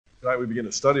Tonight we begin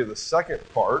to study the second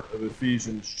part of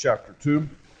Ephesians chapter 2.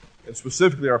 And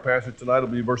specifically our passage tonight will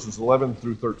be verses 11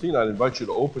 through 13. I'd invite you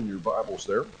to open your Bibles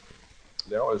there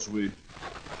now as we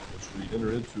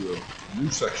enter into a new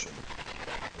section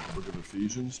of the book of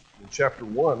Ephesians. In chapter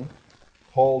 1,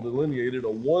 Paul delineated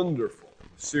a wonderful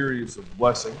series of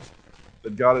blessings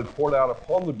that God had poured out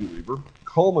upon the believer,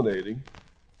 culminating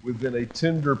within a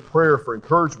tender prayer for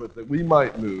encouragement that we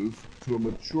might move to a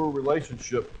mature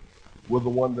relationship with the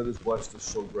one that has blessed us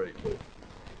so greatly.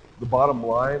 The bottom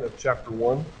line of chapter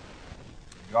 1,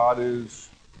 God is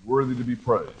worthy to be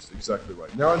praised. Exactly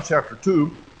right. Now in chapter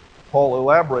 2, Paul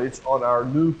elaborates on our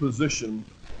new position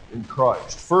in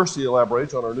Christ. First, he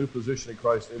elaborates on our new position in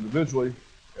Christ individually,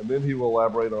 and then he will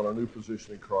elaborate on our new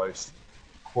position in Christ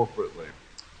corporately.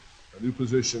 A new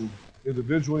position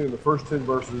individually in the first 10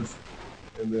 verses,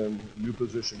 and then a new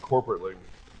position corporately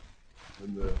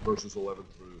in the verses 11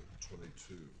 through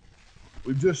 22.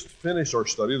 We've just finished our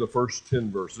study of the first 10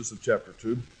 verses of chapter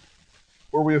 2,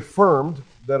 where we affirmed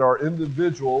that our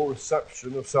individual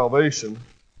reception of salvation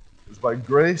is by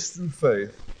grace through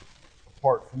faith,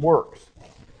 apart from works.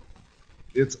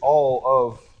 It's all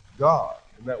of God,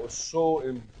 and that was so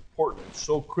important, it's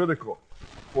so critical.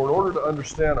 For in order to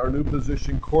understand our new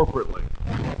position corporately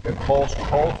and Paul's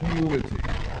call to unity,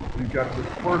 we've got to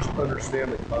first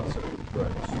understand the concept of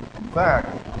grace. In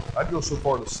fact, I'd go so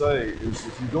far to say is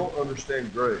if you don't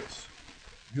understand grace,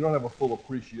 if you don't have a full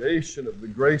appreciation of the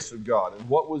grace of God and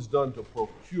what was done to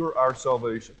procure our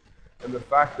salvation, and the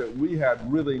fact that we had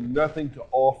really nothing to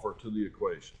offer to the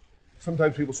equation.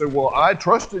 Sometimes people say, well, I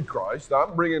trusted Christ.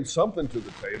 I'm bringing something to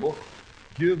the table.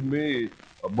 Give me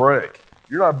a break.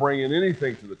 You're not bringing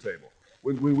anything to the table.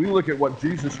 When we look at what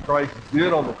Jesus Christ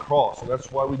did on the cross, and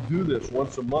that's why we do this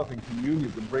once a month in communion,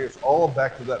 to bring us all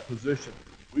back to that position,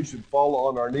 we should fall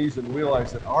on our knees and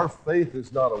realize that our faith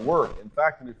is not a work. In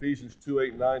fact, in Ephesians 2,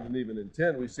 8, 9, and even in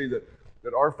 10, we see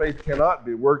that our faith cannot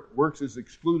be work. Works is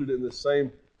excluded in the same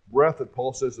breath that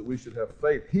Paul says that we should have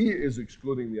faith. He is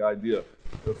excluding the idea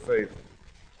of faith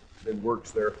and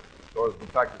works there, or the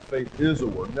fact that faith is a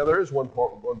work. Now, there is one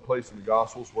place in the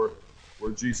Gospels where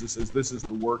Jesus says, this is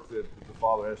the work that the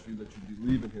Father has for you, that you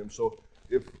believe in him. So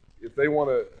if they want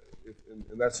to,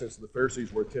 in that sense, the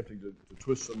Pharisees were attempting to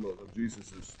twist some of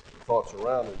Jesus' thoughts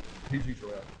around and teachings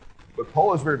around. But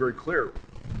Paul is very, very clear.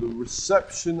 The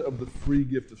reception of the free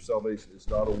gift of salvation is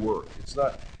not a work. It's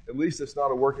not, at least it's not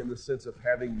a work in the sense of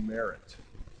having merit.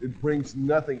 It brings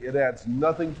nothing. It adds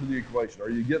nothing to the equation.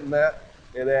 Are you getting that?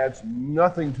 It adds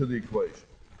nothing to the equation.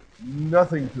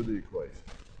 Nothing to the equation.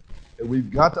 And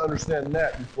we've got to understand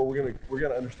that before we're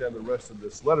going to understand the rest of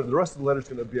this letter. The rest of the letter is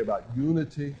going to be about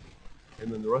unity,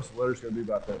 and then the rest of the letter is going to be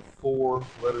about that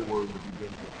four-letter word that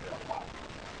begins with L.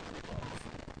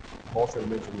 Paul's going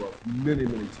to mention love many,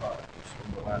 many times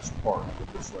in the last part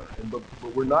of this letter. But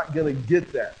we're not going to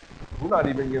get that. We're not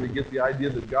even going to get the idea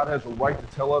that God has a right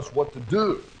to tell us what to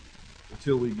do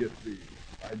until we get the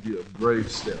idea of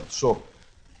grace down. So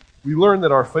we learn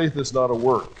that our faith is not a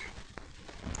work.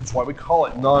 That's why we call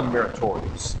it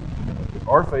non-meritorious.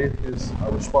 Our faith is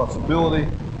our responsibility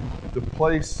to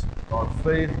place our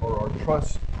faith or our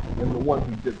trust in the one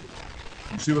who did it.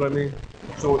 You see what I mean?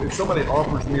 So if somebody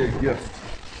offers me a gift,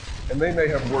 and they may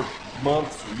have worked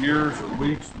months or years or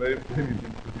weeks, maybe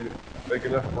make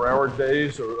enough per hour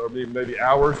days or maybe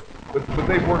hours, but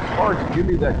they've worked hard to give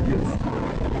me that gift.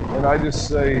 And I just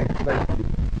say, thank you.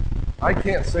 I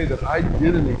can't say that I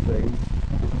did anything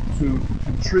to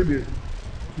contribute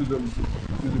to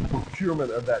the procurement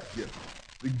of that gift.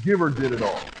 The giver did it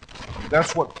all.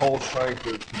 That's what Paul's trying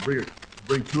to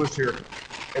bring to us here.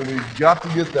 And we've got to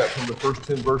get that from the first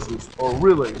 10 verses, or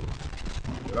really,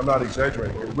 and I'm not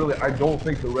exaggerating here, really, I don't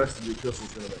think the rest of the epistle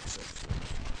is going to make sense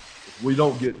if we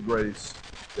don't get grace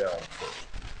down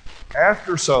first.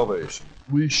 After salvation,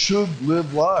 we should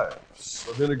live lives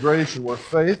of integration where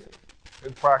faith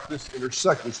and practice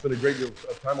intersect. We spent a great deal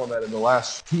of time on that in the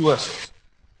last two lessons,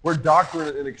 where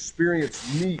doctrine and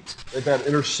experience meet at that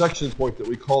intersection point that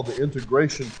we call the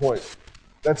integration point.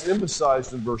 That's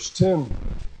emphasized in verse 10,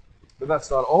 but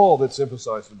that's not all that's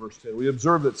emphasized in verse 10. We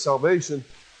observe that salvation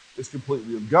is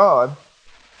completely of God,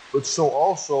 but so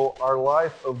also our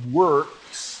life of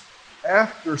works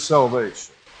after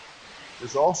salvation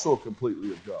is also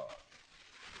completely of God.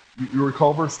 You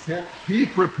recall verse 10? He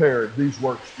prepared these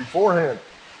works beforehand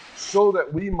so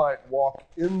that we might walk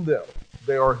in them.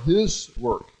 They are his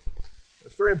work.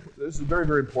 This is very,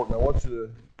 very important. I want you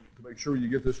to make sure you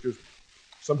get this, because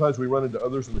sometimes we run into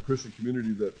others in the Christian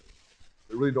community that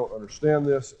they really don't understand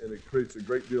this, and it creates a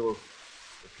great deal of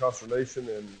consternation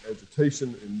and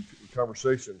agitation in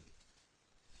conversation.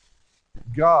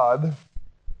 God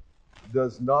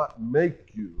does not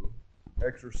make you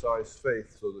exercise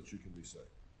faith so that you can be saved.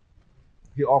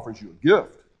 He offers you a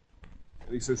gift.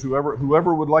 And he says,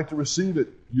 whoever would like to receive it,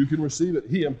 you can receive it.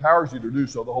 He empowers you to do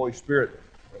so. The Holy Spirit,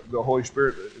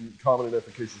 in common and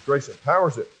efficacious grace,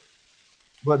 empowers it.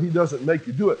 But he doesn't make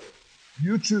you do it.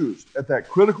 You choose, at that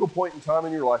critical point in time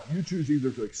in your life, you choose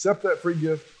either to accept that free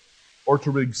gift or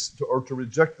to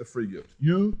reject the free gift.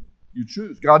 You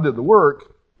choose. God did the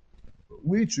work, but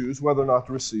we choose whether or not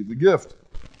to receive the gift.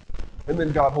 And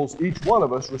then God holds each one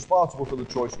of us responsible for the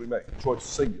choice we make. The choice is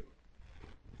singular.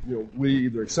 We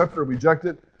either accept it or reject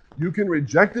it. You can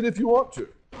reject it if you want to,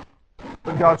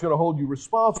 but God's going to hold you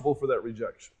responsible for that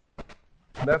rejection.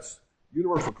 And that's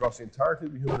universal across the entirety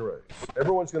of the human race.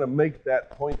 Everyone's going to make that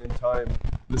point in time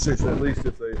decision, at least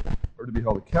if they are to be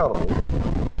held accountable.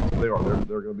 They are.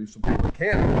 There are going to be some people that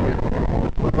can't make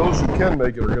it, but those who can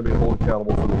make it are going to be held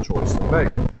accountable for the choice they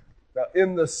make. Now,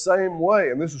 in the same way,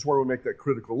 and this is where we make that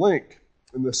critical link,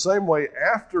 in the same way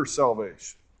after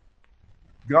salvation,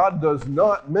 God does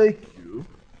not make you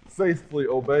faithfully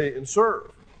obey and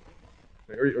serve.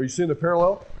 Are you seeing the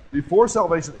parallel? Before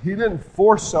salvation, he didn't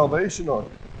force salvation on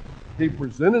you. He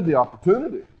presented the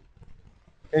opportunity,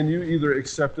 and you either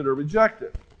accept it or reject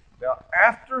it. Now,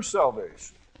 after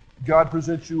salvation, God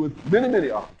presents you with many,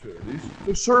 many opportunities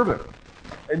to serve him.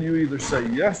 And you either say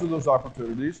yes to those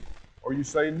opportunities, or you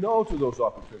say no to those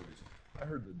opportunities. I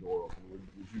heard the door open. Would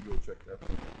you go check that?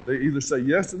 They either say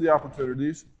yes to the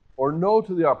opportunities or no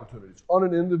to the opportunities on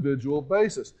an individual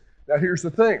basis. Now, here's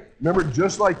the thing. Remember,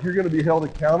 just like you're going to be held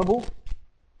accountable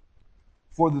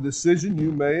for the decision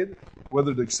you made,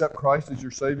 whether to accept Christ as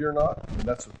your Savior or not, and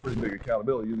that's a pretty big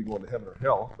accountability, you're either going to heaven or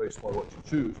hell based upon what you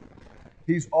choose.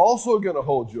 He's also going to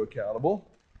hold you accountable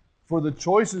for the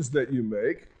choices that you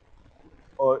make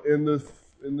in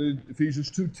the Ephesians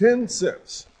 2:10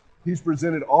 sense. He's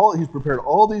prepared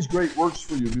all these great works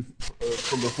for you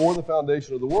from before the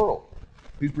foundation of the world.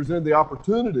 He's presented the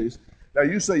opportunities. Now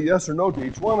you say yes or no to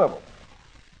each one of them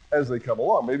as they come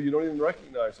along. Maybe you don't even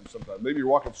recognize them sometimes. Maybe you're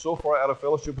walking so far out of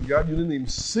fellowship with God you didn't even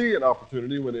see an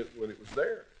opportunity when it was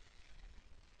there.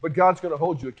 But God's going to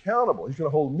hold you accountable. He's going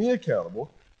to hold me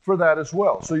accountable for that as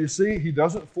well. So you see, he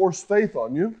doesn't force faith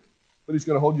on you, but he's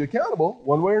going to hold you accountable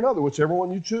one way or another, whichever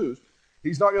one you choose.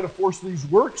 He's not going to force these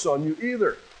works on you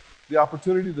either, the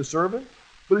opportunity to serve him,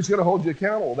 but he's going to hold you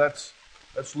accountable. That's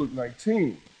Luke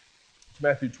 19. It's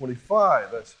Matthew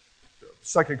 25. That's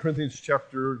 2 Corinthians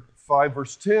chapter 5,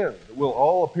 verse 10. We'll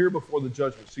all appear before the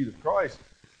judgment seat of Christ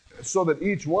so that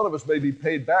each one of us may be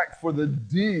paid back for the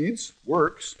deeds,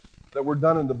 works, that were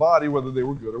done in the body, whether they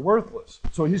were good or worthless.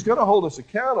 So he's going to hold us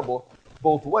accountable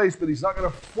both ways, but he's not going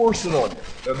to force it on you.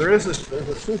 Now, there's a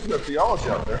system of theology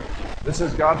out there that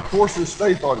says God forces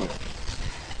faith on you.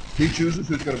 He chooses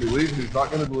who's going to believe and who's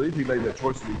not going to believe. He made that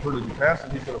choice in eternity past,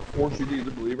 and he's going to force you to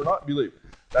either believe or not believe.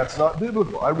 That's not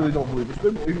biblical. I really don't believe it's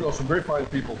biblical, even though some very fine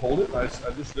people hold it. I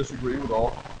just disagree with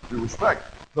all due respect.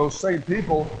 Those same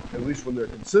people, at least when they're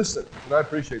consistent, and I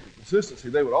appreciate the consistency,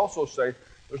 they would also say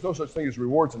there's no such thing as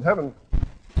rewards in heaven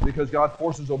because God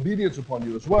forces obedience upon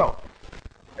you as well.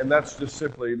 And that's just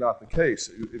simply not the case.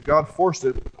 If God forced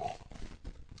it,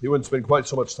 he wouldn't spend quite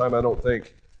so much time, I don't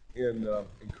think, in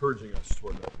encouraging us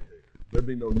toward that behavior. There'd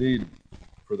be no need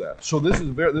for that. So this is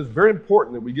very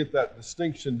important that we get that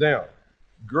distinction down.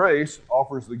 Grace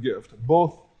offers the gift,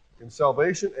 both in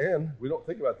salvation and, we don't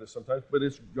think about this sometimes, but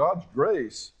it's God's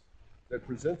grace that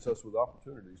presents us with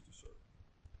opportunities to serve.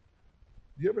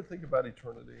 Do you ever think about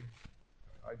eternity?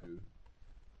 I do.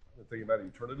 I've been thinking about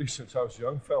eternity since I was a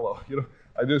young fellow.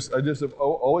 I just have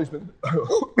always been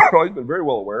very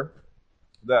well aware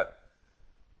that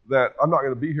I'm not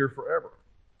going to be here forever.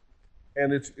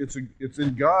 And it's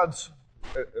in God's,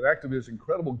 an act of his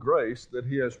incredible grace that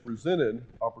he has presented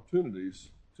opportunities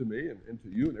to me and to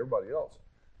you and everybody else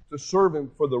to serve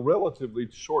him for the relatively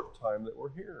short time that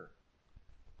we're here.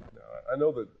 Now, I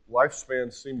know that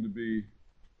lifespans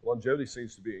longevity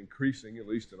seems to be increasing, at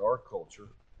least in our culture.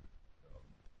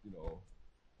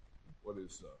 What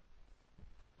is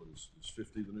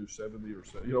 50 the new 70 or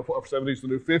so? 70 is the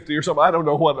new 50 or something. I don't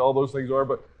know what all those things are,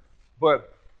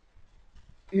 but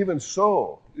even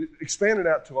so, expand it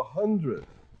out to 100.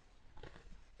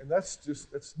 And that's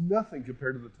nothing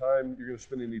compared to the time you're going to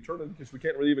spend in eternity, because we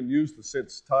can't really even use the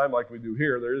sense time like we do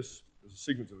here. There's a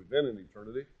sequence of events in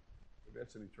eternity.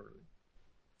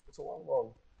 It's a long,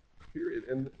 long period.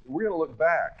 And we're going to look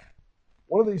back.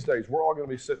 One of these days, we're all going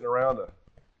to be sitting around a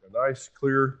nice,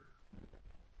 clear,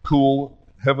 cool,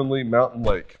 heavenly mountain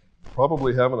lake,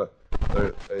 probably having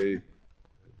a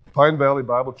Pine Valley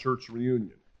Bible Church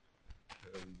reunion.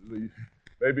 And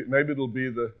maybe it'll be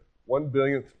the 1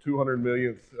 billionth, 200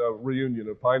 millionth reunion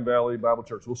of Pine Valley Bible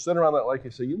Church. We'll sit around that lake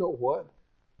and say, you know what?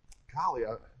 Golly,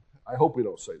 I hope we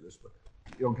don't say this, but,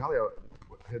 golly,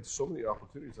 I had so many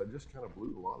opportunities. I just kind of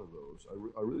blew a lot of those.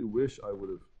 I really wish I would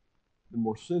have been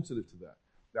more sensitive to that.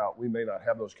 Now, we may not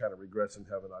have those kind of regrets in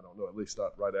heaven. I don't know, at least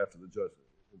not right after the judgment,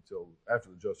 until after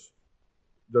the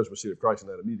judgment seat of Christ in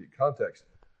that immediate context.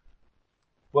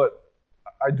 But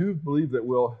I do believe that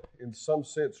we'll, in some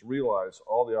sense, realize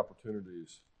all the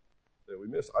opportunities that we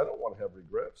miss. I don't want to have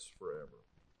regrets forever.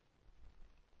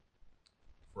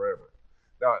 Forever.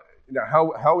 Now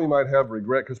how we might have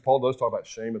regret, because Paul does talk about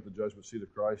shame at the judgment seat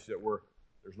of Christ, yet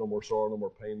there's no more sorrow, no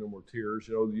more pain, no more tears.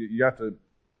 You have to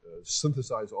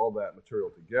synthesize all that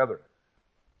material together.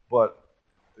 But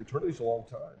eternity's a long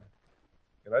time.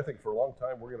 And I think for a long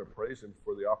time we're going to praise him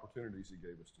for the opportunities he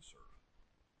gave us to serve.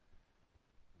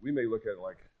 We may look at it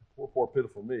like, poor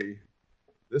pitiful me.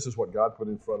 This is what God put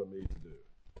in front of me to do.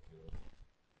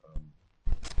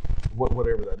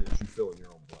 Whatever that is, you fill in your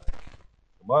own blank.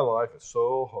 My life is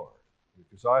so hard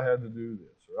because I had to do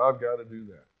this or I've got to do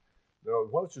that. No,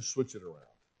 why don't you switch it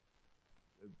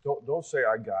around? Don't say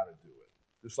I got to do it.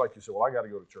 Just like you say, well, I got to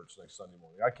go to church next Sunday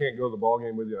morning. I can't go to the ball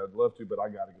game with you. I'd love to, but I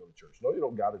got to go to church. No, you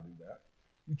don't got to do that.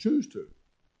 You choose to.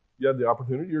 You have the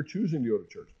opportunity. You're choosing to go to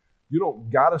church. You don't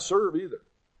got to serve either.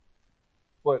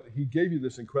 But he gave you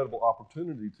this incredible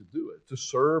opportunity to do it, to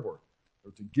serve or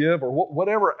to give or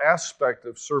whatever aspect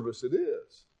of service it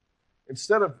is.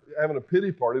 Instead of having a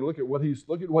pity party, look at what he's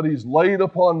laid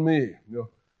upon me.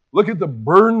 Look at the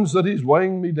burdens that he's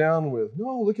weighing me down with.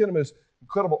 No, look at them as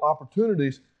incredible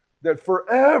opportunities that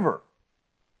forever,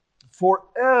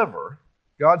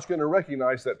 God's going to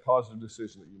recognize that positive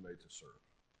decision that you made to serve.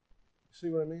 You see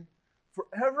what I mean?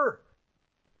 Forever.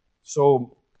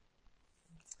 So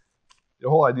the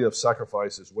whole idea of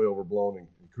sacrifice is way overblown in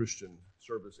Christian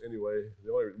service anyway.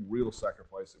 The only real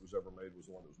sacrifice that was ever made was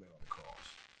the one that was made on the cross.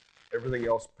 Everything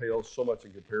else pales so much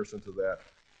in comparison to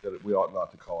that we ought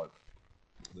not to call it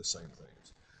the same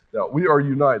things. Now, we are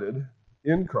united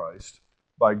in Christ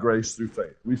by grace through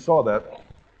faith. We saw that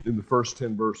in the first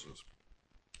 10 verses.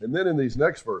 And then in these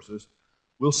next verses,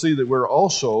 we'll see that we're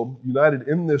also united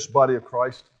in this body of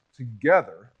Christ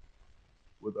together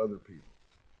with other people.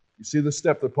 You see the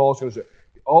step that Paul's going to say.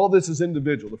 All this is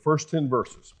individual, the first 10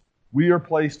 verses. We are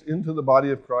placed into the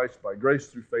body of Christ by grace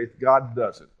through faith. God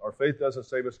does it. Our faith doesn't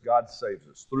save us. God saves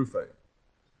us through faith.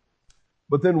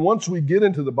 But then once we get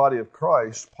into the body of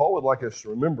Christ, Paul would like us to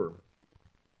remember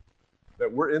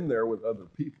that we're in there with other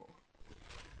people.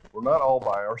 We're not all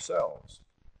by ourselves.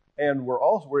 And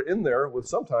we're in there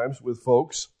sometimes with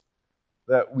folks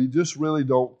that we just really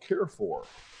don't care for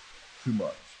too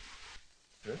much.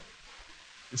 Okay?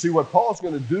 You see, what Paul's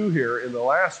going to do here in the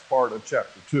last part of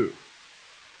chapter 2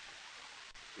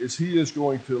 is he is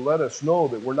going to let us know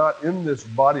that we're not in this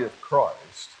body of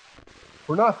Christ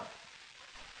for nothing.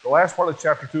 The last part of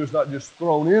chapter 2 is not just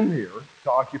thrown in here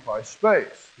to occupy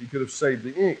space. He could have saved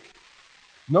the ink.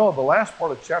 No, the last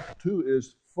part of chapter 2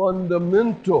 is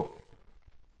fundamental.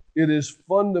 It is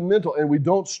fundamental, and we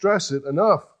don't stress it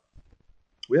enough.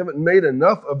 We haven't made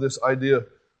enough of this idea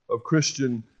of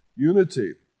Christian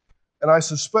unity. And I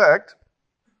suspect,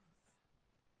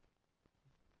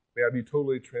 may I be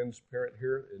totally transparent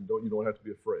here, and you don't have to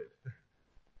be afraid.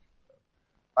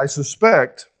 I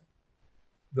suspect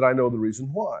that I know the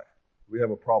reason why we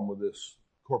have a problem with this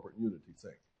corporate unity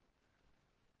thing.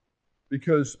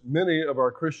 Because many of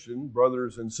our Christian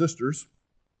brothers and sisters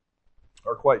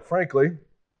are, quite frankly,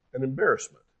 an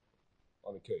embarrassment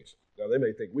on occasion. Now, they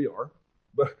may think we are,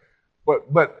 but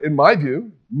in my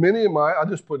view, I'll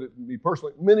just put it me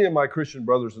personally, many of my Christian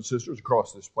brothers and sisters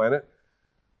across this planet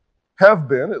have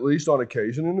been, at least on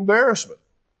occasion, an embarrassment.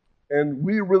 And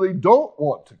we really don't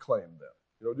want to claim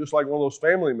them. Just like one of those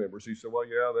family members, he said, well,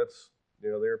 yeah, that's,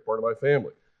 they're part of my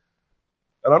family.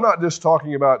 And I'm not just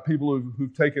talking about people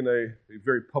who've taken a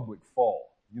very public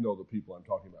fall. You know the people I'm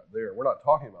talking about there. We're not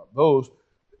talking about those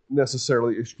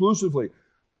necessarily exclusively.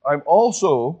 I'm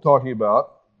also talking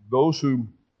about those who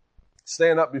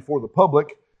stand up before the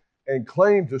public and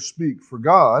claim to speak for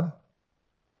God,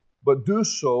 but do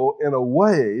so in a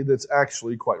way that's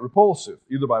actually quite repulsive,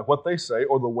 either by what they say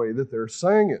or the way that they're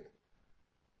saying it.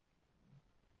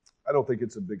 I don't think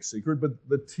it's a big secret, but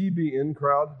the TBN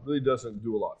crowd really doesn't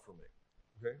do a lot for me.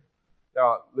 Okay?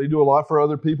 Now, they do a lot for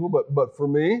other people, but for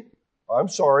me, I'm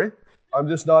sorry, I'm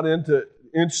just not into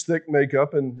inch-thick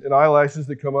makeup and eyelashes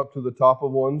that come up to the top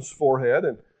of one's forehead,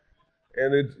 and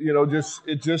it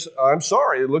I'm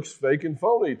sorry, it looks fake and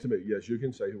phony to me. Yes, you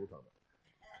can say who we're talking about.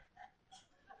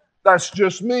 That's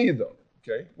just me, though.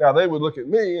 Okay. Now, they would look at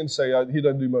me and say, he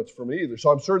doesn't do much for me either.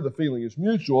 So I'm sure the feeling is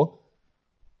mutual,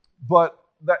 but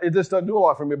it just doesn't do a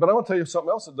lot for me. But I want to tell you something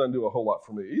else that doesn't do a whole lot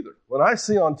for me either. When I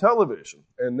see on television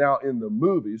and now in the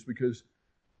movies, because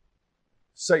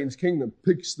Satan's kingdom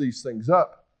picks these things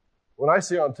up, when I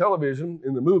see on television,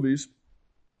 in the movies,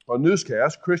 on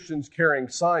newscasts, Christians carrying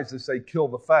signs that say, kill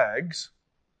the fags,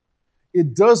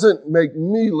 it doesn't make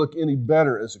me look any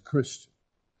better as a Christian.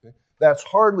 Okay? That's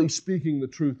hardly speaking the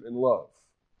truth in love.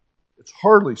 It's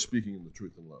hardly speaking the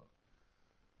truth in love.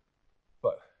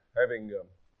 But having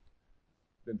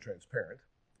been transparent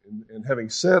and having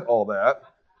said all that,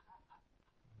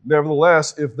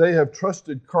 nevertheless, if they have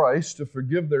trusted Christ to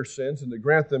forgive their sins and to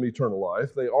grant them eternal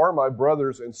life, they are my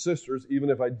brothers and sisters,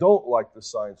 even if I don't like the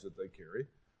signs that they carry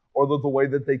or the way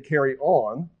that they carry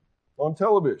on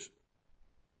television.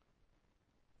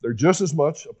 They're just as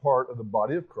much a part of the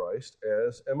body of Christ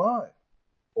as am I,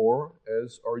 or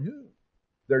as are you.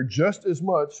 They're just as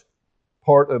much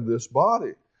part of this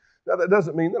body. Now, that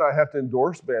doesn't mean that I have to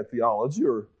endorse bad theology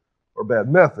or bad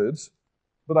methods,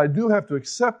 but I do have to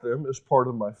accept them as part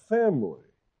of my family.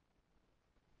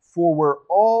 For we're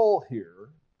all here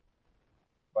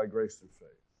by grace through faith.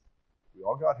 We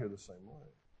all got here the same way.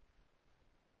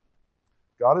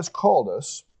 God has called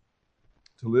us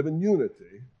to live in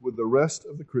unity with the rest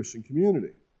of the Christian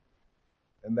community.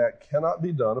 And that cannot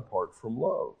be done apart from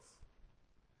love.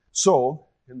 So,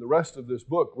 in the rest of this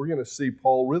book, we're going to see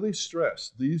Paul really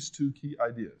stress these two key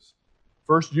ideas.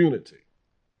 First, unity.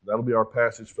 That'll be our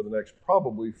passage for the next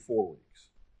probably 4 weeks.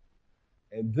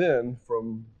 And then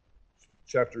from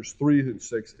chapters 3 and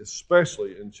 6,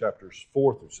 especially in chapters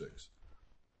 4 through 6,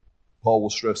 Paul will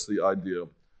stress the idea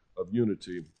of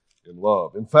unity in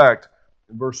love. In fact,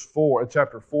 in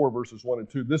chapter 4, verses 1 and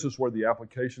 2, this is where the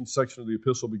application section of the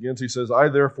epistle begins. He says, I,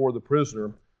 therefore, the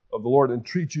prisoner of the Lord,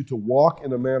 entreat you to walk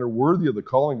in a manner worthy of the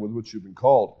calling with which you've been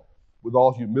called, with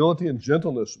all humility and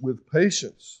gentleness, with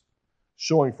patience,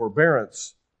 showing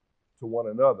forbearance to one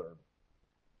another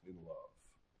in love.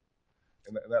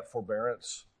 And that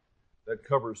forbearance, that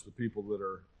covers the people that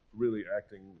are really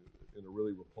acting in a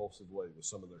really repulsive way with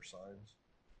some of their signs,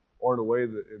 or in a way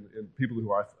that, in people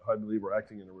who I believe are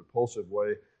acting in a repulsive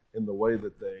way, in the way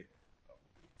that they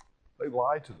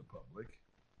lie to the public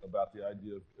about the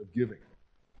idea of giving.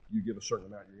 You give a certain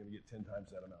amount, you're going to get 10 times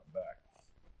that amount back.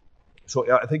 So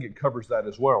I think it covers that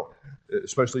as well,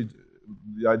 especially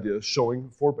the idea of showing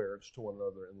forbearance to one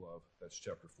another in love. That's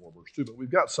chapter 4, verse 2. But we've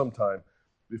got some time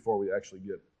before we actually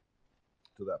get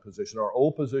to that position. Our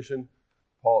old position,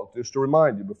 Paul, just to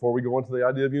remind you, before we go into the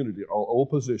idea of unity, our old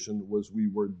position was we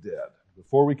were dead.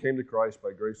 Before we came to Christ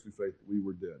by grace through faith, we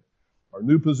were dead. Our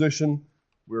new position,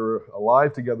 we're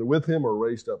alive together with Him or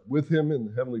raised up with Him in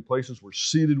the heavenly places. We're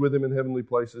seated with Him in heavenly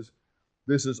places.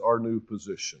 This is our new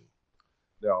position.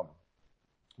 Now,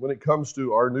 when it comes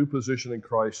to our new position in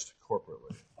Christ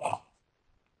corporately,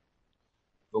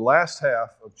 the last half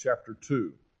of chapter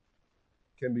 2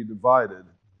 can be divided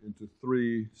into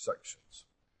 3 sections.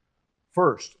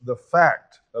 First, the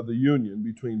fact of the union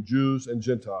between Jews and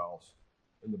Gentiles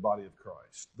in the body of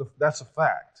Christ. That's a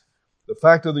fact. The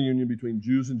fact of the union between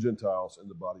Jews and Gentiles in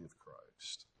the body of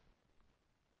Christ.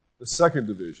 The second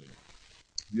division,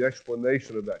 the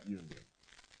explanation of that union.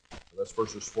 That's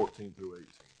verses 14 through 18.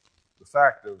 The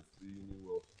fact of the union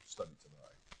we'll study tonight.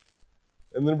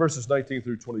 And then verses 19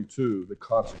 through 22, the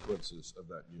consequences of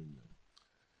that union.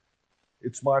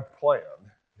 It's my plan,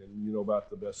 and you know about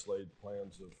the best laid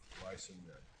plans of mice and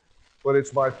men, but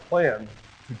it's my plan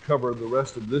to cover the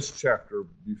rest of this chapter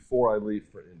before I leave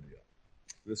for India.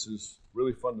 This is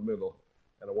really fundamental,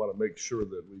 and I want to make sure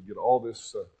that we get all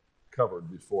this covered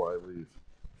before I leave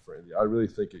for India. I really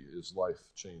think it is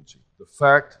life-changing. The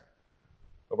fact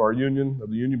of our union, of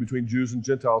the union between Jews and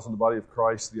Gentiles in the body of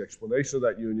Christ, the explanation of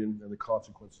that union, and the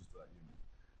consequences of that union.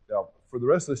 Now, for the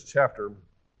rest of this chapter,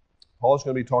 Paul is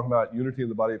going to be talking about unity in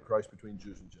the body of Christ between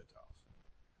Jews and Gentiles.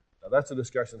 Now, that's a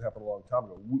discussion that happened a long time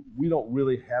ago. We don't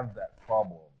really have that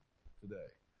problem today.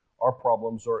 Our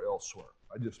problems are elsewhere.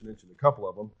 I just mentioned a couple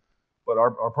of them, but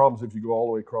our problems, if you go all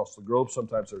the way across the globe,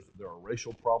 sometimes there are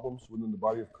racial problems within the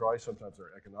body of Christ. Sometimes there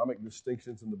are economic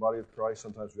distinctions in the body of Christ.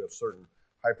 Sometimes we have certain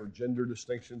hypergender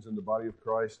distinctions in the body of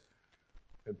Christ.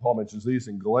 And Paul mentions these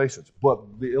in Galatians. But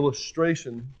the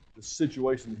illustration, the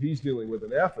situation he's dealing with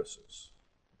in Ephesus,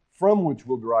 from which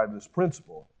we'll derive this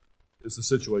principle, is the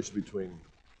situation between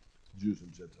Jews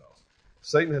and Gentiles.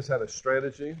 Satan has had a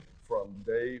strategy from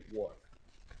day one,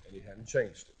 and he hadn't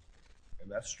changed it.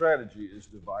 And that strategy is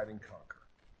divide and conquer.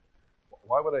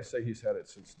 Why would I say he's had it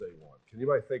since day one? Can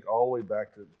anybody think all the way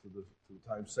back to the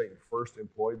time Satan first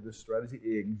employed this strategy?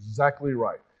 Exactly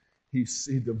right. He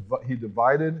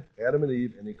divided Adam and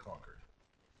Eve, and he conquered.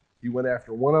 He went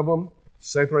after one of them,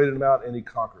 separated them out, and he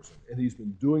conquers them. And he's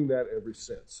been doing that ever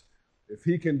since. If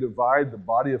he can divide the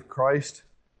body of Christ,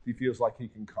 he feels like he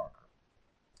can conquer.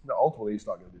 Now, ultimately, he's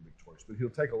not going to be victorious, but he'll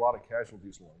take a lot of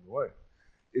casualties along the way.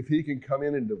 If he can come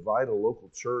in and divide a local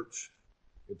church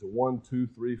into 1, 2,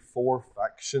 3, 4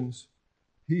 factions,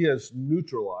 he has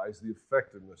neutralized the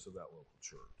effectiveness of that local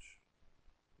church.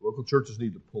 Local churches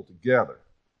need to pull together.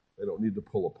 They don't need to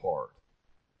pull apart.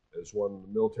 As one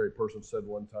military person said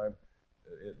one time,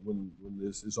 when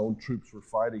his own troops were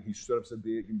fighting, he stood up and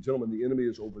said, "Gentlemen, the enemy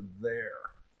is over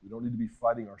there. We don't need to be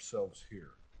fighting ourselves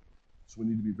here." So we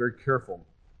need to be very careful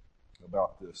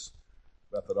about this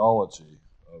methodology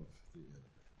of the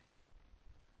enemy.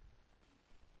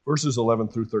 Verses 11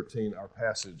 through 13, our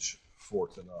passage for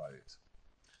tonight,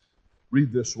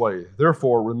 read this way: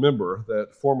 "Therefore remember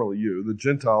that formerly you, the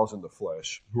Gentiles in the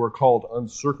flesh, who are called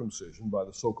uncircumcision by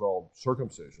the so-called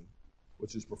circumcision,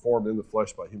 which is performed in the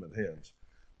flesh by human hands.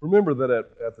 Remember that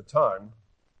at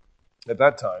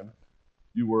that time,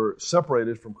 you were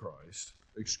separated from Christ,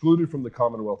 excluded from the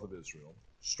commonwealth of Israel,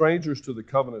 strangers to the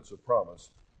covenants of promise,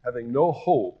 having no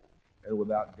hope, and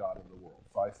without God in the world."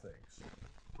 5 things.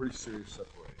 Pretty serious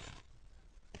separation.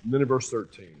 And then in verse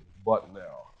 13, "But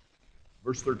now."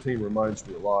 Verse 13 reminds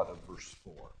me a lot of verse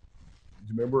 4. Do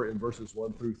you remember in verses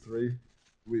 1 through 3,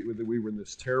 we were in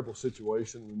this terrible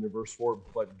situation, and in verse 4,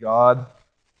 "But God,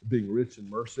 being rich in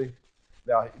mercy."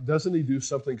 Now, doesn't he do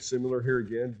something similar here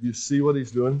again? Do you see what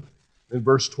he's doing? In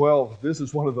verse 12, this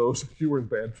is one of those, you were in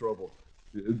bad trouble.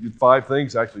 5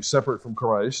 things actually separate from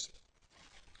Christ,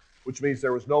 which means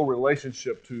there was no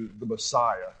relationship to the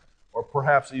Messiah, or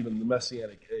perhaps even the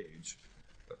Messianic age.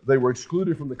 They were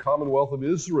excluded from the commonwealth of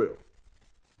Israel.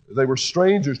 They were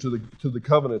strangers to the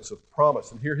covenants of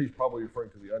promise. And here he's probably referring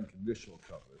to the unconditional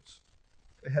covenants.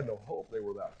 They had no hope. They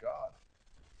were without God.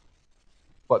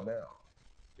 But now,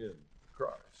 in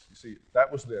Christ. You see,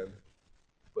 that was then,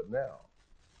 but now.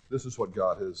 This is what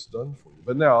God has done for you.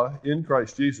 But now, in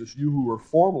Christ Jesus, you who were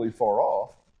formerly far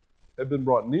off have been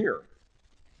brought near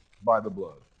by the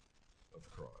blood of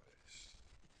Christ.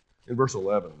 In verse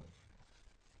 11,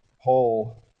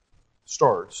 Paul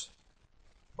starts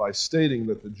by stating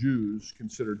that the Jews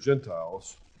consider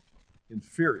Gentiles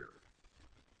inferior,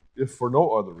 if for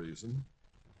no other reason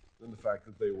than the fact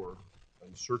that they were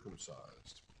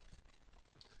uncircumcised.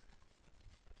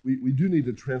 We do need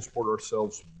to transport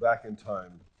ourselves back in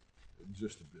time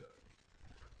just a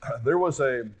bit. There was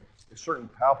a certain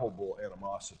palpable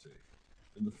animosity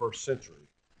in the first century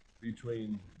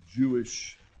between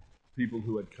Jewish people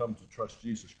who had come to trust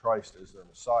Jesus Christ as their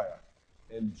Messiah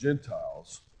and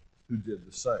Gentiles who did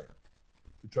the same,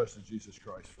 who trusted Jesus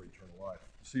Christ for eternal life.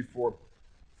 See, for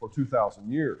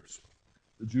 2,000 years,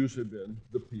 the Jews had been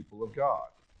the people of God.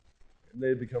 And they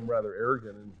had become rather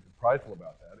arrogant and prideful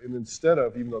about that. And instead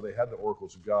of, even though they had the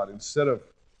oracles of God, instead of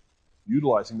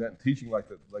utilizing that and teaching like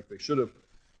they should have,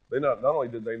 not only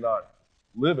did they not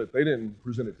live it, they didn't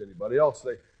present it to anybody else.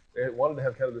 They wanted to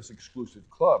have kind of this exclusive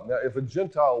club. Now, if a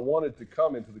Gentile wanted to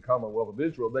come into the commonwealth of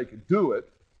Israel, they could do it,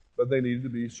 but they needed to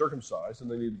be circumcised,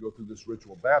 and they needed to go through this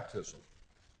ritual baptism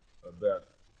that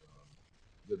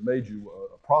made you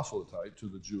a proselyte to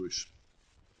the Jewish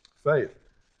faith.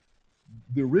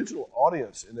 The original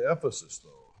audience in Ephesus,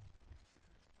 though,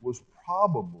 was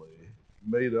probably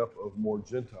made up of more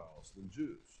Gentiles than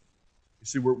Jews. You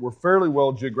see, we're fairly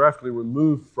well geographically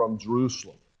removed from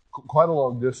Jerusalem, quite a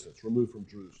long distance removed from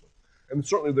Jerusalem. And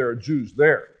certainly there are Jews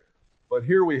there. But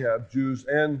here we have Jews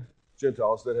and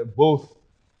Gentiles that have both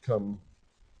come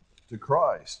to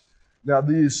Christ. Now,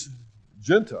 these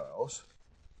Gentiles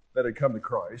that had come to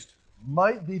Christ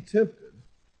might be tempted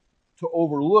to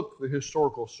overlook the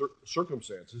historical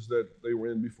circumstances that they were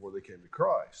in before they came to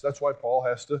Christ. That's why Paul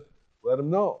has to let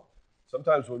them know.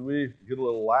 Sometimes when we get a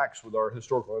little lax with our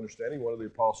historical understanding, one of the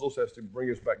apostles has to bring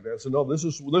us back down and say, no, this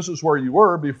is where you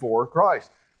were before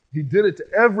Christ. He did it to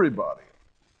everybody.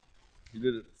 He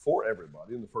did it for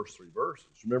everybody in the first 3 verses.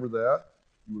 Remember that?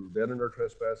 You were dead in their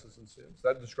trespasses and sins.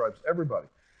 That describes everybody.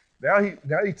 Now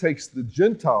he takes the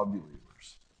Gentile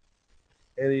believers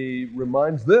and he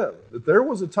reminds them that there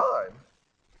was a time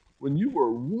when you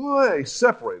were way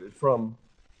separated from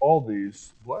all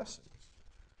these blessings.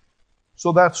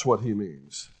 So that's what he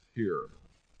means here.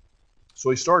 So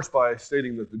he starts by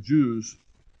stating that the Jews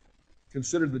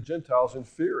considered the Gentiles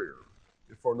inferior,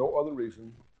 if for no other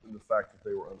reason than the fact that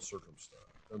they were uncircumcised.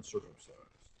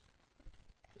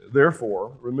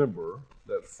 Therefore, remember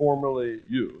that formerly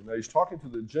you. Now he's talking to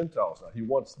the Gentiles now. He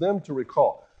wants them to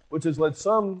recall, which has led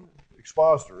some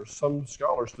expositors, some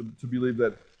scholars to believe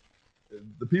that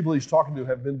the people he's talking to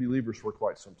have been believers for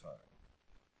quite some time.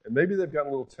 And maybe they've gotten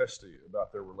a little testy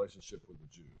about their relationship with the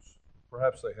Jews.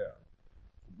 Perhaps they have.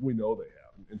 We know they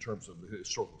have in terms of the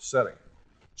historical setting.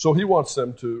 So he wants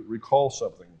them to recall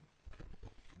something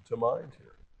to mind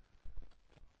here.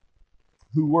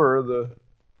 Who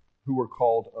were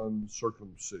called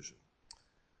uncircumcision.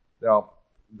 Now,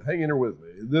 hang in here with me.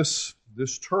 This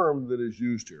term that is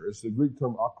used here is the Greek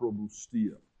term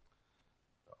akrobustia.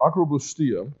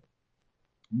 Akrobustia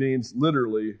means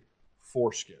literally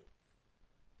foreskin.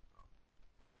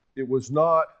 It was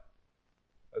not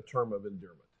a term of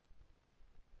endearment,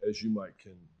 as you might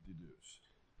can deduce.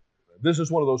 This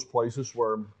is one of those places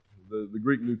where the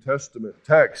Greek New Testament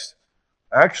text,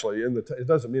 actually, it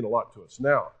doesn't mean a lot to us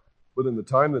now, but in the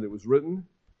time that it was written,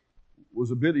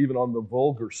 was a bit even on the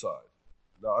vulgar side.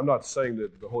 Now, I'm not saying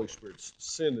that the Holy Spirit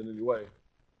sinned in any way,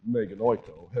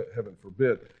 meganoito, heaven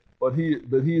forbid, but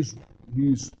he's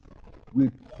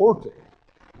reporting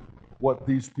what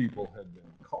these people had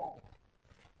been called.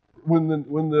 When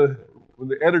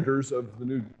the editors of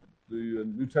the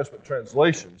New Testament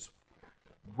translations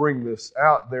bring this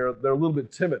out, they're a little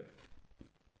bit timid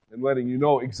in letting you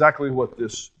know exactly what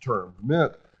this term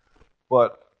meant,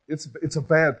 but it's a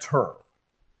bad term,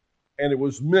 and it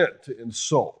was meant to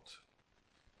insult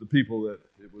the people that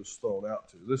it was thrown out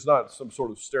to. This is not some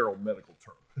sort of sterile medical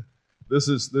term. This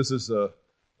is a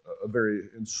very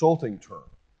insulting term,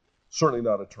 certainly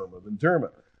not a term of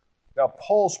endearment. Now,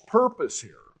 Paul's purpose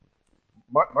here,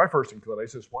 my first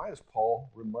inclination is, why is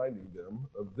Paul reminding them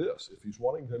of this? If he's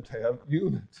wanting them to have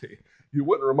unity, you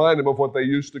wouldn't remind them of what they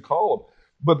used to call them.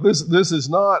 But this is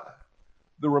not,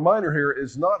 the reminder here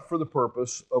is not for the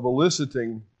purpose of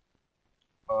eliciting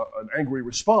an angry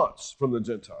response from the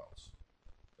Gentiles.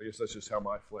 I guess that's just how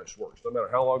my flesh works. No matter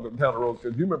how long down the road, do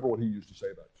you remember what he used to say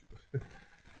about you?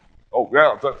 Oh,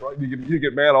 yeah, that's right. You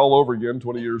get mad all over again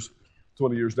 20 years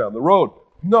down the road.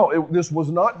 No, this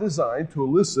was not designed to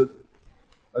elicit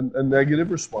a negative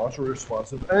response or a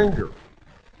response of anger.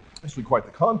 Actually, quite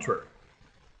the contrary.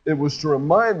 It was to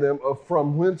remind them of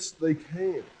from whence they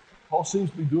came. Paul seems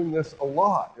to be doing this a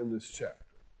lot in this chapter.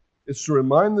 It's to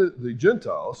remind the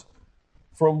Gentiles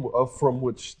from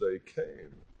which they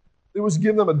came. It was to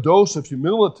give them a dose of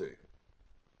humility,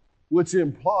 which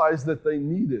implies that they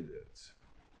needed it.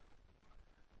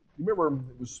 You remember,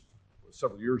 it was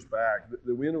several years back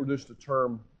that we introduced a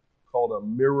term called a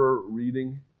mirror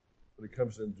reading when it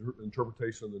comes to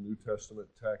interpretation of the New Testament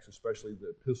text, especially the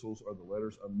epistles or the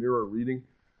letters, a mirror reading.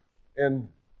 And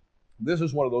this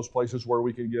is one of those places where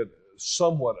we can get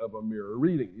somewhat of a mirror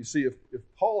reading. You see, if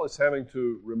Paul is having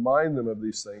to remind them of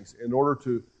these things in order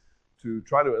to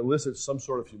try to elicit some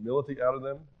sort of humility out of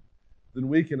them, then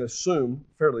we can assume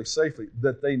fairly safely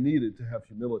that they needed to have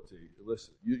humility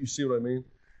elicited. You see what I mean?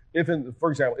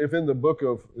 For example, if in the book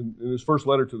in his first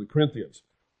letter to the Corinthians,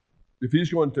 if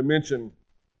he's going to mention,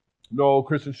 no,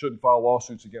 Christians shouldn't file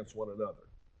lawsuits against one another,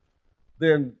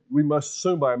 then we must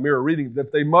assume by a mirror reading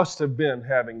that they must have been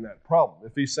having that problem.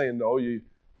 If he's saying, no, you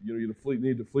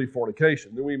need to flee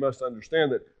fornication, then we must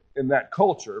understand that in that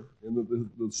culture, in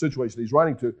the situation he's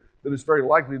writing to, that it's very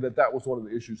likely that was one of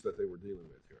the issues that they were dealing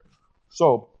with here.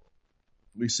 So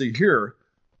we see here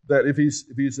that if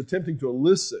he's attempting to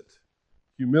elicit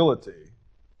humility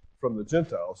from the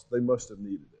Gentiles, they must have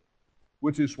needed it.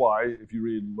 Which is why, if you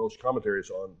read most commentaries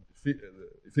on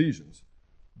Ephesians,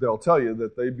 they'll tell you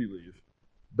that they believe,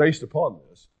 based upon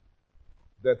this,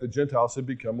 that the Gentiles had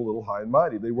become a little high and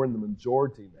mighty. They were in the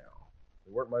majority now.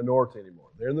 They weren't minority anymore.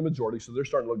 They're in the majority, so they're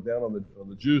starting to look down on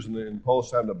the Jews, and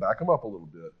Paul's having to back them up a little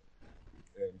bit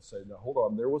and say, now hold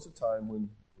on, there was a time when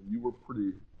you were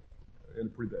in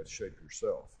pretty bad shape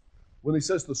yourself. When he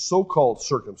says the so-called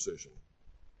circumcision,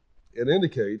 it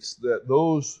indicates that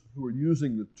those who were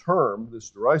using the term, this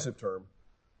derisive term,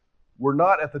 were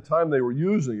not at the time they were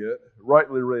using it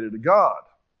rightly related to God,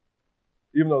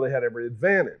 even though they had every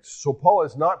advantage. So Paul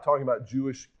is not talking about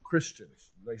Jewish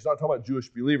Christians. He's not talking about Jewish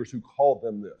believers who called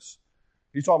them this.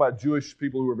 He's talking about Jewish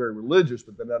people who were very religious,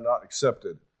 but then had not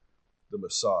accepted the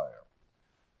Messiah.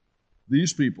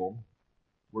 These people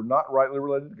were not rightly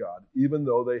related to God, even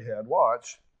though they had,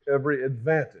 watch, every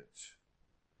advantage.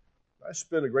 I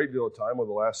spent a great deal of time over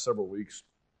the last several weeks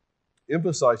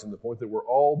emphasizing the point that we're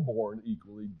all born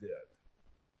equally dead.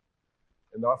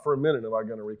 And not for a minute am I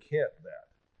going to recant that.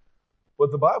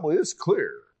 But the Bible is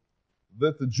clear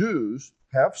that the Jews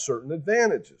have certain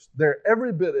advantages. They're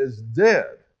every bit as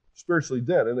dead, spiritually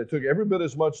dead, and it took every bit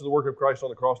as much of the work of Christ on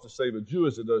the cross to save a Jew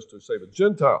as it does to save a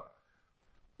Gentile.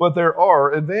 But there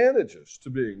are advantages to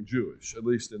being Jewish, at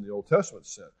least in the Old Testament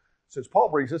sense. Since Paul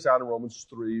brings this out in Romans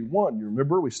 3:1. You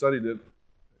remember we studied it,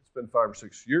 it's It's been 5 or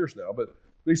 6 years now, but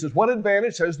he says, what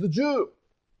advantage has the Jew?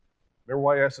 Remember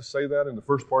why he has to say that in the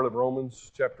first part of Romans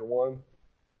chapter 1?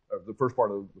 The first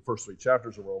part of the first 3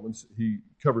 chapters of Romans. He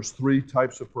covers 3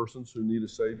 types of persons who need a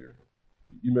Savior.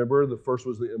 You remember the first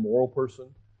was the immoral person.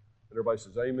 And everybody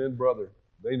says, amen, brother.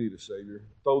 They need a Savior.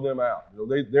 Throw them out.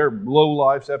 They're low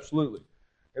lives, absolutely.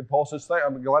 And Paul says,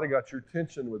 I'm glad I got your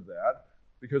attention with that,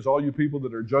 because all you people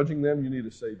that are judging them, you need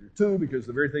a Savior too, because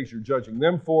the very things you're judging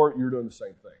them for, you're doing the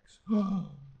same things.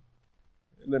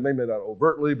 And then maybe not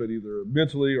overtly, but either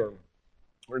mentally or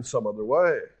in some other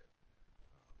way.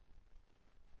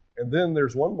 And then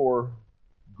there's one more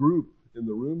group in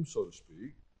the room, so to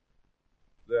speak,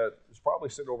 that is probably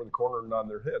sitting over in the corner and nodding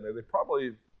their head. Now, they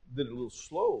probably did it a little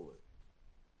slowly,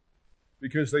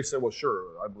 because they said, well,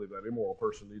 sure, I believe that immoral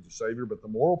person needs a Savior, but the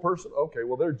moral person, okay,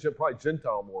 well, they're probably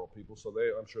Gentile moral people, so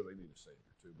I'm sure they need a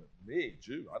Savior too. But me,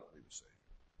 Jew, I don't need a Savior.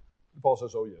 And Paul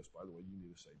says, oh, yes, by the way, you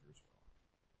need a Savior as well.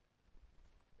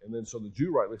 And then so the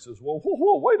Jew rightly says, well,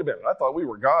 whoa, wait a minute. I thought we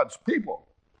were God's people.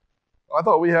 I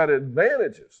thought we had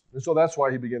advantages. And so that's why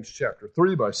he begins chapter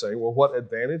 3 by saying, well, what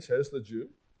advantage has the Jew?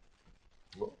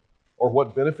 Well, or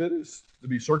what benefit is to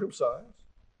be circumcised?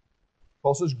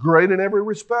 Paul says, great in every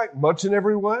respect, much in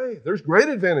every way. There's great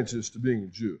advantages to being a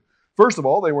Jew. First of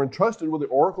all, they were entrusted with the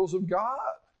oracles of God.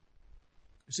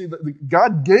 You see,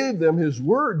 God gave them his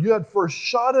word. You had first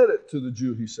shot at it to the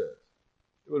Jew, he said.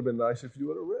 It would have been nice if you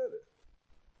would have read it.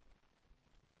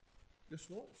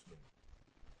 Just once.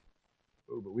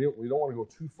 Oh, but we don't want to go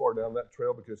too far down that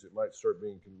trail, because it might start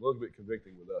being a little bit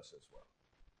convicting with us as well.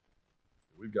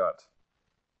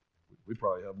 We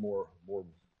probably have more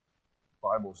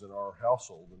Bibles in our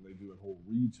household than they do in whole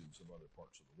regions of other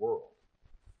parts of the world.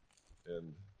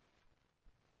 And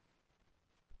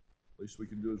least we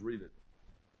can do is read it.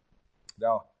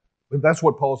 Now, that's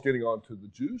what Paul's getting on to the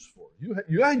Jews for.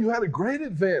 You had a great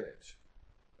advantage.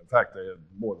 In fact, they had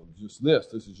more than just this.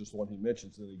 This is just the one he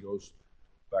mentions, and then he goes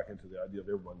back into the idea of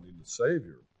everyone needing a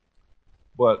Savior.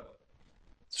 But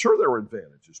sure, there were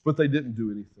advantages, but they didn't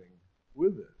do anything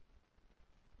with it.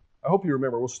 I hope you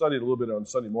remember, we'll study it a little bit on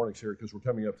Sunday mornings here because we're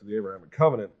coming up to the Abrahamic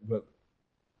covenant, but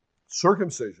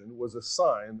circumcision was a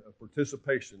sign of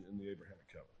participation in the Abrahamic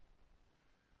covenant.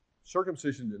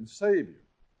 Circumcision didn't save you.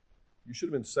 You should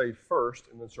have been saved first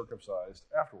and then circumcised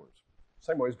afterwards.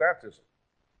 Same way as baptism.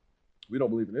 We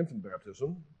don't believe in infant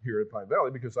baptism here at Pine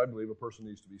Valley because I believe a person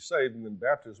needs to be saved, and then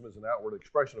baptism is an outward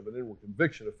expression of an inward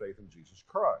conviction of faith in Jesus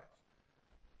Christ.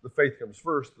 The faith comes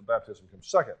first, the baptism comes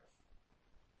second.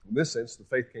 In this sense, the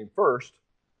faith came first.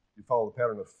 You follow the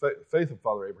pattern of faith of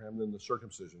Father Abraham, then the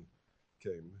circumcision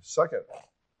came second.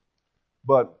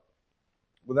 But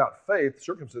without faith,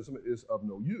 circumcision is of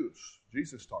no use.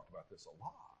 Jesus talked about this a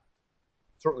lot.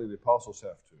 Certainly the apostles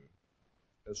have to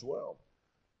as well.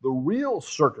 The real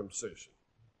circumcision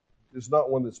is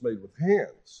not one that's made with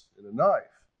hands and a knife.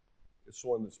 It's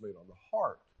one that's made on the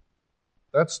heart.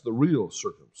 That's the real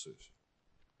circumcision.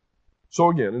 So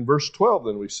again, in verse 12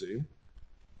 then we see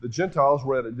the Gentiles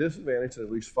were at a disadvantage in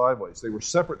at least 5 ways. They were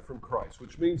separate from Christ,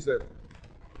 which means that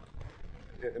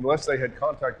unless they had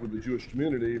contact with the Jewish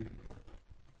community,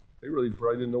 they really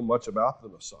probably didn't know much about the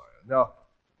Messiah. Now,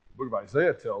 the book of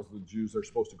Isaiah tells the Jews they're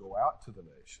supposed to go out to the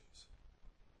nations,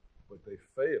 but they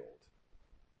failed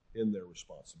in their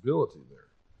responsibility there.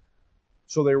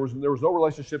 So there was no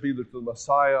relationship either to the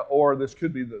Messiah or this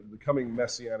could be the coming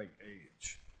Messianic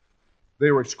age. They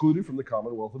were excluded from the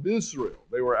commonwealth of Israel.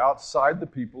 They were outside the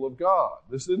people of God.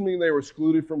 This didn't mean they were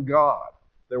excluded from God.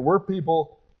 There were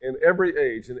people in every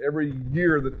age, in every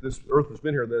year that this earth has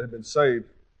been here, that have been saved,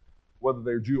 whether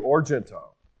they're Jew or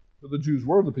Gentile. But the Jews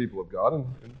were the people of God, and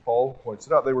Paul points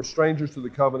it out. They were strangers to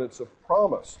the covenants of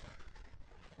promise.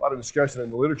 A lot of discussion in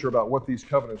the literature about what these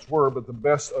covenants were, but the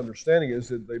best understanding is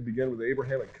that they begin with the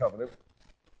Abrahamic covenant,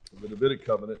 the Davidic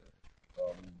covenant,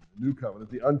 the New Covenant,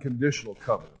 the unconditional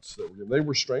covenants that were given. They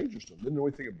were strangers to them, didn't know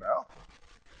anything about them.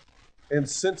 And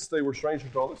since they were strangers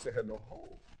to all this, they had no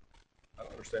hope. I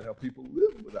don't understand how people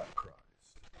live without Christ.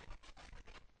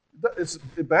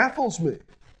 It baffles me.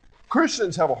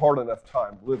 Christians have a hard enough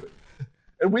time living.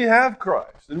 And we have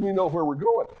Christ, and we know where we're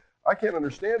going. I can't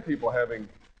understand people having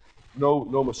no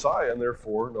Messiah and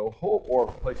therefore no hope, or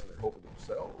placing their hope in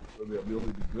themselves, or the ability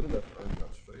to be good enough to earn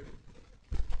God's favor.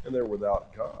 And they're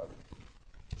without God.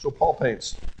 So Paul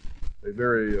paints a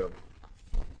very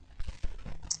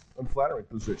unflattering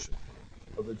position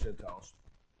of the Gentiles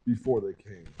before they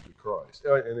came to Christ,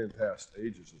 and in past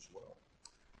ages as well.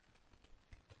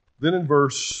 Then in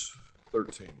verse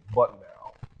 13, but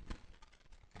now,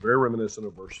 very reminiscent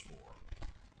of verse 4,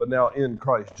 but now in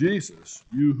Christ Jesus,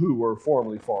 you who were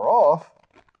formerly far off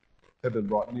have been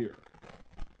brought near.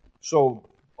 So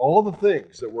all the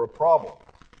things that were a problem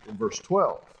in verse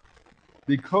 12,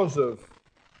 because of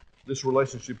this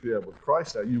relationship you have with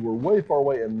Christ now, you were way far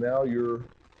away and now you're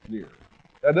near.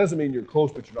 That doesn't mean you're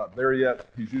close, but you're not there yet.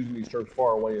 He's using these terms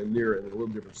far away and near in a little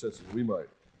different sense than we might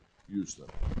use them.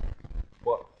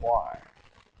 But why?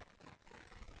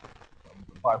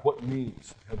 By what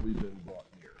means have we been brought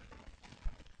near?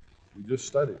 We just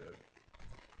studied it.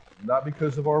 Not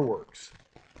because of our works,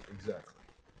 exactly,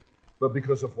 but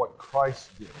because of what Christ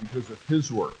did, because of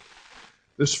his work.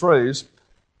 This phrase,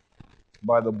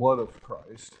 by the blood of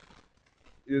Christ,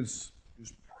 is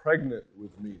pregnant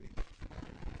with meaning.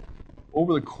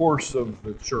 Over the course of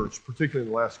the church, particularly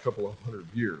in the last couple of hundred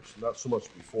years, not so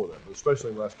much before that, but especially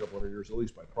in the last couple of hundred years, at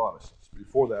least by Protestants.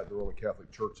 Before that, the Roman Catholic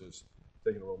Church has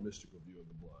taken a real mystical view of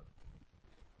the blood.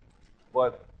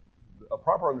 But a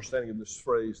proper understanding of this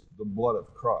phrase, the blood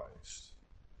of Christ,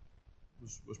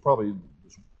 was probably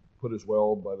put as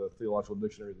well by the Theological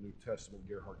Dictionary of the New Testament.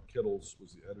 Gerhard Kittels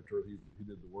was the editor. He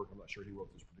did the work. I'm not sure he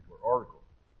wrote this particular article.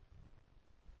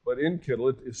 But in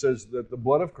Kittel, it says that the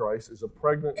blood of Christ is a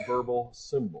pregnant verbal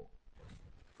symbol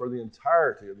for the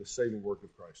entirety of the saving work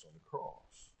of Christ on the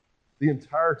cross. The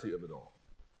entirety of it all.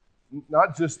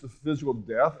 Not just the physical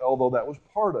death, although that was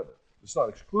part of it. It's not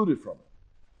excluded from it.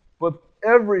 But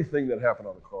everything that happened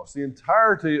on the cross, the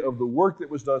entirety of the work that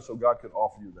was done so God could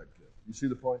offer you that gift. You see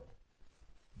the point?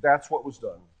 That's what was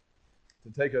done to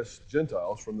take us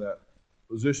Gentiles from that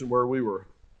position where we were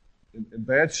in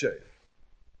bad shape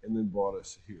and then brought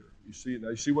us here. You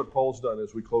see what Paul's done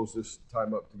as we close this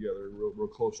time up together, real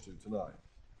close to tonight.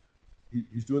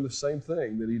 He's doing the same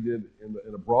thing that he did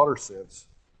in a broader sense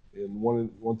in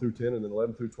 1 through 10 and then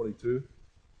 11 through 22.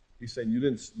 He's saying you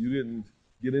didn't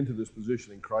get into this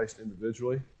position in Christ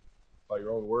individually by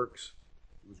your own works.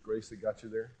 It was grace that got you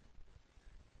there.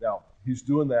 Now, he's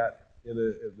doing that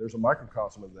there's a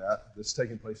microcosm of that's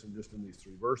taking place in these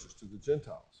 3 verses to the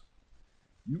Gentiles.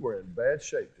 You were in bad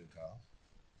shape, Gentiles.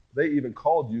 They even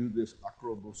called you this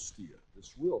acrobostia,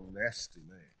 this real nasty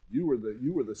name. You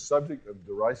were the subject of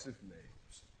derisive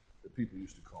names that people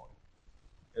used to call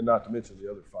you. And not to mention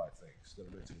the other 5 things that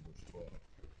I mentioned in verse 12.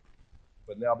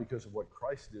 But now because of what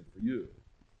Christ did for you,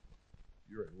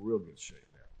 you're in real good shape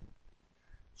now.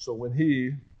 So when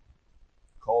he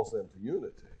calls them to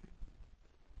unity,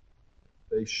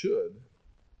 they should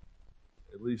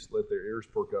at least let their ears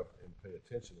perk up and pay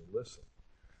attention and listen.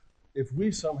 If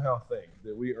we somehow think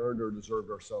that we earned or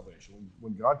deserved our salvation,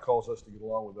 when God calls us to get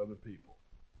along with other people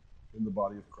in the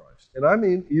body of Christ, and I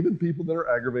mean even people that are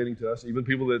aggravating to us, even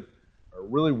people that are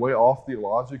really way off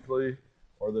theologically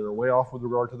or that are way off with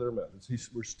regard to their methods,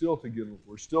 we're still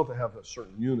to have a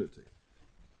certain unity,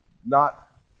 not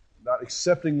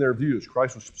accepting their views.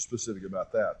 Christ was specific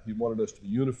about that. He wanted us to be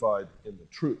unified in the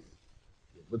truth.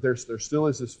 But there still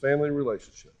is this family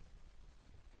relationship.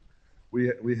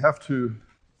 We have to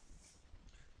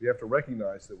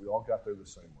recognize that we all got there the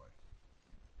same way.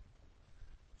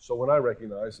 So when I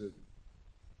recognize that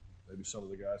maybe some of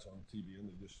the guys on TV and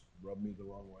they just rubbed me the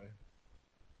wrong way,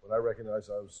 when I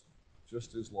recognized I was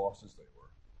just as lost as they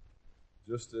were,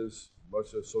 just as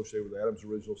much associated with Adam's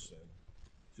original sin,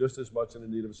 just as much in the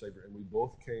need of a Savior, and we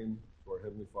both came to our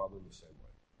Heavenly Father in the same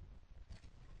way,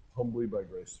 humbly by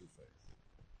grace through faith.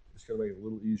 It's going to make it a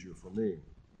little easier for me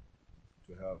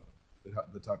to have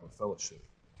the type of fellowship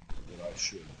that I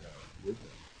should have with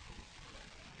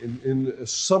them. In a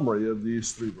summary of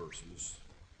these 3 verses,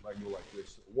 it might go like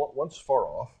this. Once far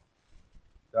off,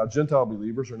 now Gentile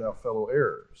believers are now fellow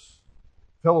heirs,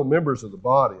 fellow members of the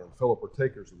body and fellow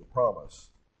partakers of the promise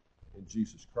in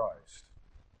Jesus Christ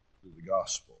through the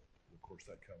gospel. And of course,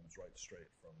 that comes right straight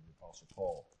from the Apostle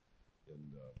Paul in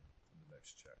the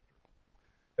next chapter.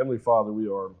 Heavenly Father, we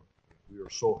are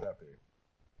so happy.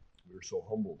 We are so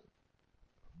humbled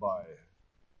by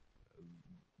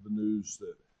the news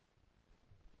that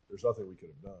there's nothing we could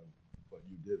have done, but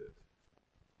you did it.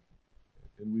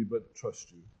 And we but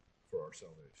trust you for our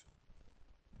salvation.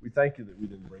 We thank you that we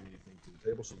didn't bring anything to the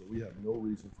table so that we have no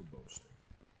reason for boasting.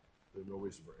 We have no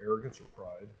reason for arrogance or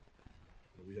pride.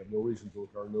 And we have no reason to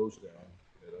look our nose down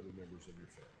at other members of your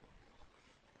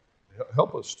family.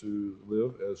 Help us to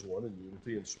live as one in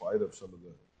unity in spite of some of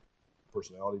the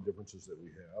personality differences that we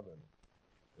have, and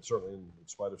certainly in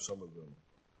spite of some of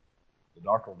the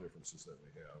doctrinal differences that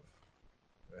we have.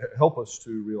 Help us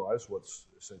to realize what's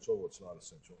essential and what's not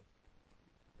essential,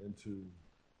 and to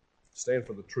stand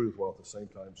for the truth while at the same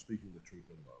time speaking the truth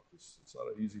in love. It's not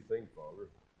an easy thing, Father,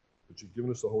 but you've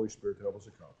given us the Holy Spirit to help us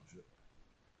accomplish it.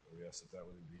 And we ask that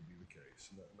would indeed be the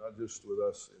case, not just with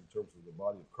us in terms of the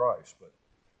body of Christ, but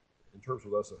in terms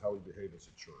with us of how we behave as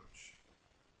a church.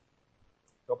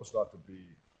 Help us not to be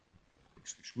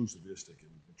exclusivistic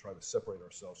and try to separate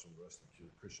ourselves from the rest of the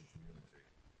Christian community.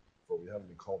 For we haven't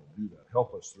been called to do that.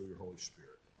 Help us through your Holy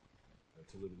Spirit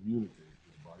to live in unity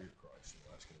with the body of Christ. And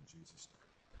we'll ask it in Jesus' name.